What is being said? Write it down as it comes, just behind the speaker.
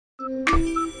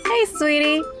Hey,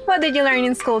 sweetie. What did you learn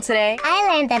in school today? I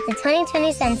learned that the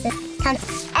 2020 census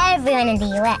counts everyone in the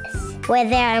U.S. Where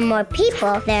there are more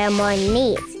people, there are more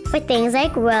needs for things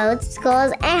like roads,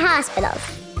 schools, and hospitals.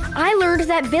 I learned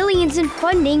that billions in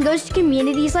funding goes to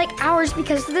communities like ours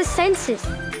because of the census.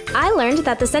 I learned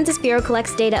that the Census Bureau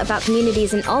collects data about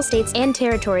communities in all states and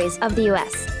territories of the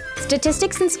U.S.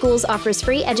 Statistics in Schools offers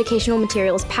free educational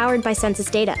materials powered by census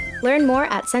data. Learn more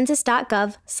at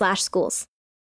census.gov/schools.